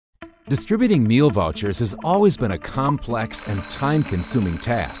Distributing meal vouchers has always been a complex and time-consuming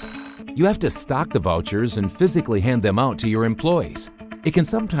task. You have to stock the vouchers and physically hand them out to your employees. It can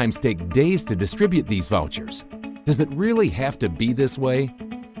sometimes take days to distribute these vouchers. Does it really have to be this way?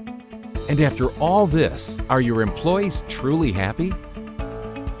 And after all this, are your employees truly happy?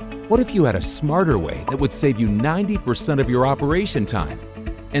 What if you had a smarter way that would save you 90% of your operation time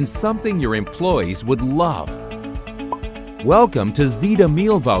and something your employees would love? Welcome to Zeta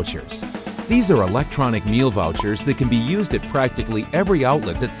Meal Vouchers. These are electronic meal vouchers that can be used at practically every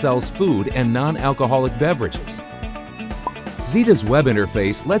outlet that sells food and non-alcoholic beverages. Zeta's web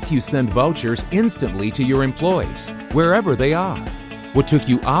interface lets you send vouchers instantly to your employees, wherever they are. What took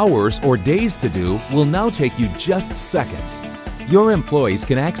you hours or days to do will now take you just seconds. Your employees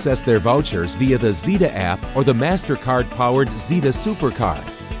can access their vouchers via the Zeta app or the MasterCard-powered Zeta SuperCard.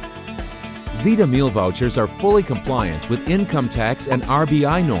 Zeta meal vouchers are fully compliant with income tax and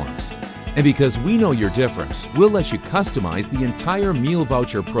RBI norms. And because we know you're different, we'll let you customize the entire meal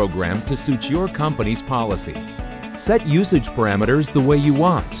voucher program to suit your company's policy. Set usage parameters the way you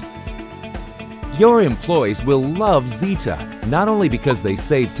want. Your employees will love Zeta, not only because they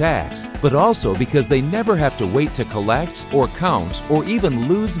save tax, but also because they never have to wait to collect or count or even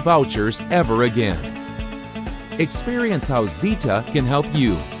lose vouchers ever again. Experience how Zeta can help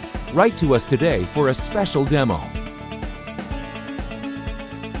you. Write to us today for a special demo.